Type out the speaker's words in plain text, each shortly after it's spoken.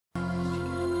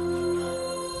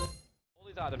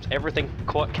items, everything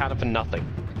counted for nothing.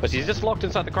 Because he's just locked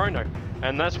inside the chrono.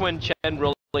 And that's when Chen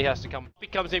really has to come. He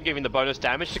comes in giving the bonus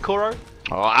damage to Kuro.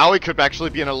 Oh, Aoi could actually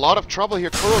be in a lot of trouble here.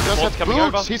 Kuro does have coming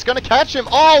boots. over. He's gonna catch him.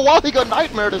 Oh, wow, he got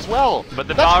nightmared as well. But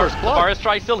the Barra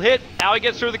Strike still hit. Aoi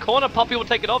gets through the corner. Puppy will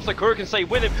take it off so Kuro can stay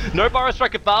with him. No Barra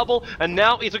Strike available. And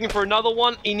now he's looking for another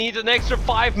one. He needs an extra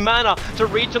 5 mana to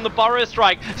reach on the Barra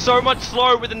Strike. So much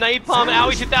slow with the napalm.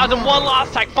 Aoi 2001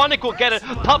 last attack. Funnick will get it.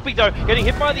 Puppy though getting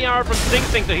hit by the arrow from Sing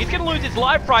Sing. So he's gonna lose his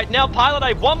life right now. Pilot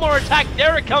A, one more attack.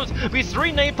 There it comes. With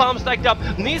 3 napalms stacked up.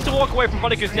 Needs to walk away from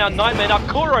Funnick, who's now 9 men up.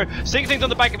 Kuro, Sing Sing's on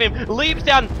the back of him. Leaps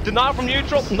down. Denial from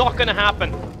neutral. Not gonna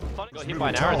happen. Funnick got hit by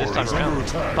an arrow this time around.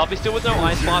 Puppy still with no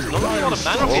ice mask. Not really a lot of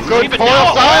mana. Oh, good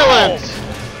coil silence.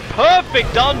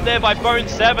 Perfect done there by Bone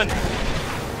 7.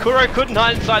 Kuro couldn't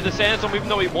hide inside the sandstorm even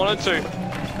though he wanted to.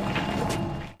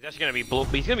 He's actually going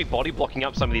to be body blocking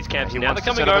up some of these camps. Now they're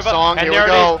coming over, and there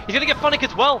it is. He's going to get Funnick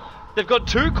as well. They've got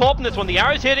 2 corp in this one. The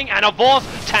arrow's hitting, and a boss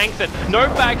tanks it. No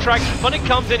backtrack. Funnick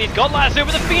comes in. He's got lasso,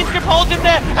 but the Fiend Grip holds him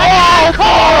there. Oh,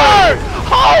 Kuro!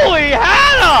 Holy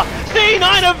Hannah!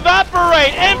 C9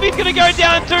 evaporate. Envy's going to go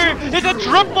down too. It's a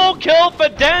triple kill for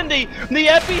Dendi. The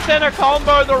epicenter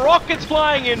combo. The rockets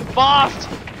flying in fast.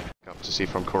 To see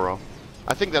from Kuro.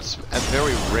 I think that's a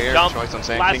very rare choice on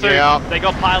saying. They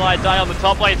got Pilot Die on the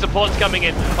top lane, support's coming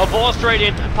in. A ball straight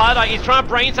in. Pilot, he's trying to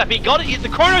brain zap. He got it. The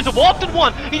Chrono's a wafted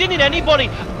one. He didn't need anybody.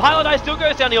 Pilot Die still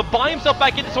goes down. He'll buy himself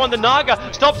back into this one. The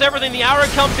Naga stops everything. The arrow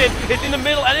comes in. It's in the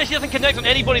middle, and she doesn't connect on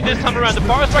anybody this time around. The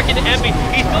Barra Strike into Envy.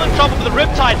 He's still in trouble with the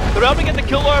Riptide. They're able to get the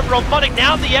kill over on Funnick.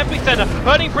 Now the epicenter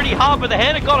hurting pretty hard, but the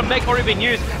hand of God and mech already been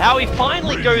used. How he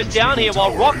finally goes down here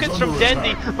while rockets from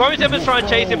Dendi. Bone 7's trying to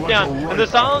chase him down, and the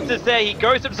silence is there. He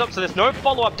goes himself, so there's no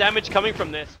follow-up damage coming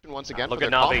from this. Once again, look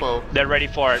at Navi. Combo. They're ready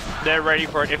for it. They're ready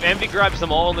for it. If Envy grabs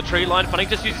them all on the tree line, Funnick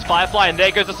just uses Firefly, and there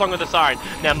goes the Song of the Siren.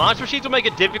 Now, March Machines will make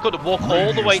it difficult to walk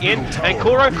all the way in, and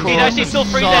Kuro, he's actually still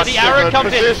free there. The arrow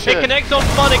comes in, it connects on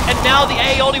Funnick, and now the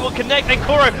Aeoldi will connect, and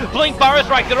Kuro, Blink Barra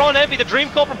Strike, they're on Envy, the Dream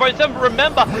Call from Bone 7, but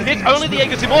remember, it's only the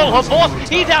Aegis Immortal. Her boss,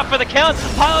 he's out for the count.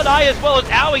 Pilot Eye as well as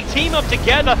Aoi team up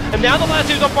together, and now the last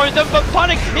who's on Bone 7, but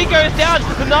Funnick, he goes down.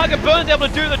 The Naga Burn's able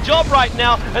to do the job right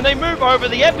now, and they move over.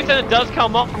 The epicenter does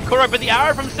come up from Kuro, but the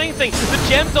arrow from Sing Sing, the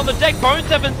gems on the deck. Bone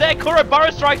 7's there. Kuro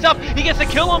Burrow strikes up. He gets a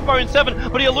kill on Bone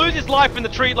 7, but he'll lose his life in the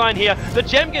tree line here. The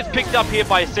gem gets picked up here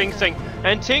by Sing Sing,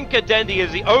 and Tinker Dendi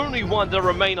is the only one to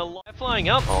remain alive. Flying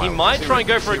up, he might try and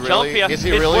go for a jump here. It's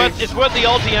worth the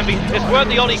ulti, Envy. It's worth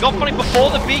the ulti. He got Funnick before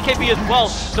the BKB as well,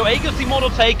 so Aegis Immortal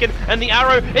taken, and the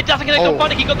arrow, it doesn't connect on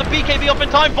Funnick. He got the BKB off in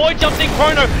time. Void jumps in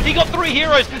Chrono. He got 3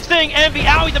 heroes. Sting, Envy,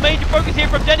 Aoi, the major focus here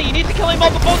from Dendi. He needs to kill him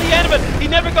off before the end of it. He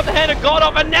never got the hand of God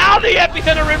off, and now the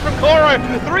epicenter in from Kuro.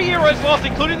 3 heroes lost,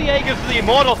 including the Aegis to the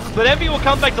Immortal, but Envy will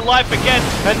come back to life again.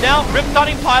 And now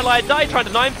Riptiding Pilot Die trying to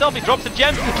deny himself. He drops a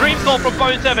gem. Dream Call from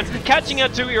Bone 7, catching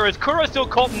out 2 heroes. Kuro still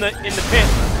caught in the pit.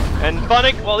 And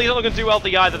Funnick, well, he's not looking too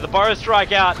healthy either. The Burrow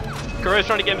Strike out. Kuro's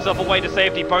trying to get himself away to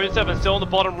safety. Bone 7 still on the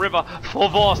bottom river. For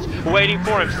Vost waiting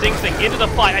for him. Sing Sing into the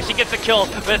fight. Actually gets a kill,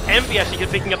 but Envy actually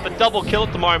picking up the double kill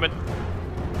at the moment.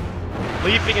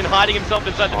 Leaping and hiding himself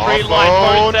inside the tree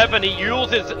line. Bone 7, he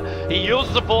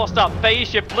uses a Vost up. Phase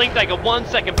shift, Blink Dagger, 1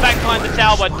 second. Back behind the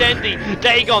tower. Dendi,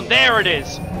 Dagon, there it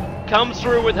is. Comes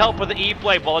through with help with the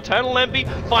E-Blade, while Eternal Envy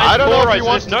finds Kuro, so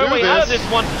there's no way out of this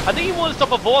one. I think he wanted to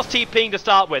stop a Voss TPing to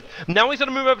start with. Now he's going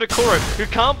to move over to Kuro, who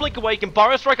can't blink away, can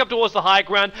Burrow Strike up towards the high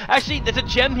ground. Actually, there's a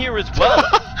gem here as well.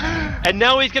 And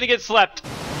now he's going to get slept.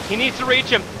 He needs to reach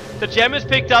him. The gem is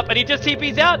picked up, and he just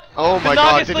TPs out. Oh my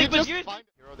god, did he just find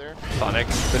a hero there?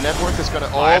 Funnick. The network is going to,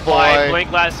 oh boy.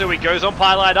 Blink Lasso, he goes on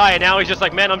Pilot Eye, and now he's just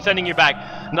like, man, I'm sending you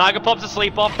back. Naga pops a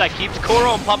sleep off, that keeps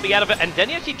Kuro and Puppy out of it, and then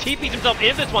he actually TPs himself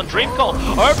into this one. Dream Call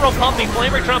over on Puppy,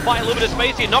 Flame Break trying to buy a little bit of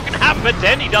space here, not gonna happen, but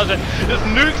then he does it. Just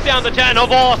nukes down the Jan of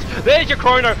Oz. There's your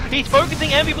Chrono. He's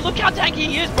focusing Envy, but look how tanky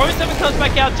he is. Bone 7 comes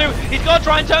back out too. He's got to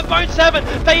try and turn Bone 7.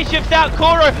 Phase shifts out.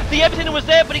 Kuro, the epicenter was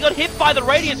there, but he got hit by the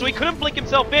radius, so he couldn't blink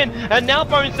himself in. And now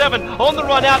Bone 7 on the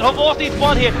run out. Havos needs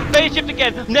one here. Phase shift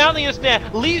again. Now the ensnare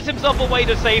leaves himself away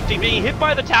to safety, being hit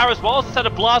by the tower as well as the set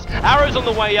of blast. Arrows on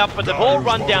the way up, but they've all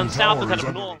run down south and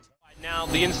headed north. Now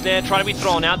the ensnare trying to be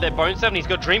thrown out there. Bone 7, he's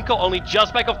got Dream Call only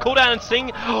just back off cooldown, and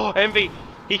Sing. Oh, Envy.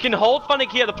 He can hold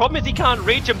Funnick here. The problem is he can't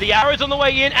reach him. The arrow's on the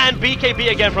way in, and BKB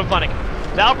again from Funnick.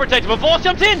 That'll protect him. Voss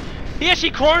jumps in. He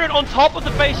actually chronoed on top of the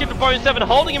phase shift of Bone 7,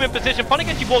 holding him in position. Funnick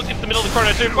actually walks into the middle of the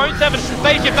chrono too. Bone 7,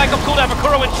 phase shift back off cooldown, but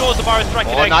Kuro ensures the Burrow Strike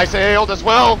connects. Oh, nice ailed as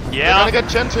well. Yeah. They're gonna get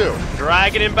Gen 2.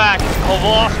 Dragging him back.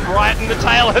 Havos right in the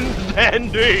tail, and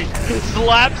Dendi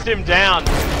slaps him down.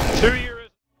 2 years.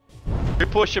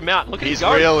 Push him out. Look at his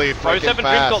go. Really Bone 7 fast.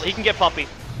 Dream Call. He can get Puppy.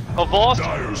 of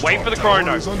vods. Wait for the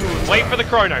chrono. Wait for the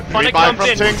chrono. Funny Revive comes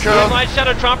in. from Tinker. Moonlight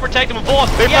Shadow trying to protect him.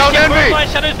 vods. They found Envy. Moonlight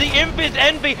Shadow's the imp is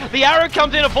Envy. The arrow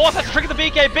comes in. vods has to trigger the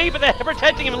BKB, but they're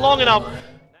protecting him long enough.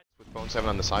 Bone 7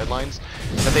 on the sidelines,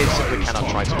 that they simply cannot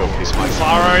try to go for these fights.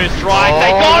 Faro strike,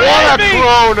 they got what Envy! a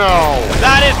chrono!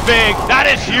 That is big, that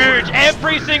is huge.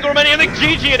 Every single remaining, and the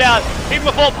GG it out. Even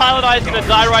before Pilot Eye is going to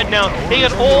die right now, he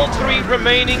had all three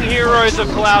remaining heroes of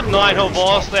Cloud9 who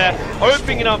was there,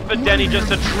 opening it up for dendi just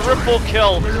to triple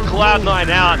kill Cloud9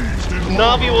 out.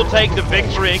 Navi will take the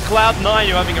victory, and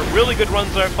Cloud9 are having a really good run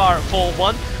so far at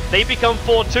 4-1. They become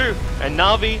 4-2, and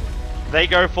Navi, they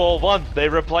go 4-1. They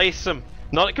replace them.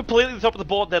 Not completely the top of the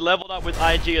board, they're leveled up with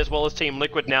IG as well as Team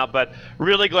Liquid now, but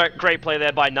really great play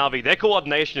there by Navi. Their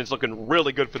coordination is looking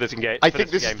really good for this game. I think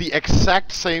this is the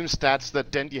exact same stats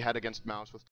that dendi had against Mouse with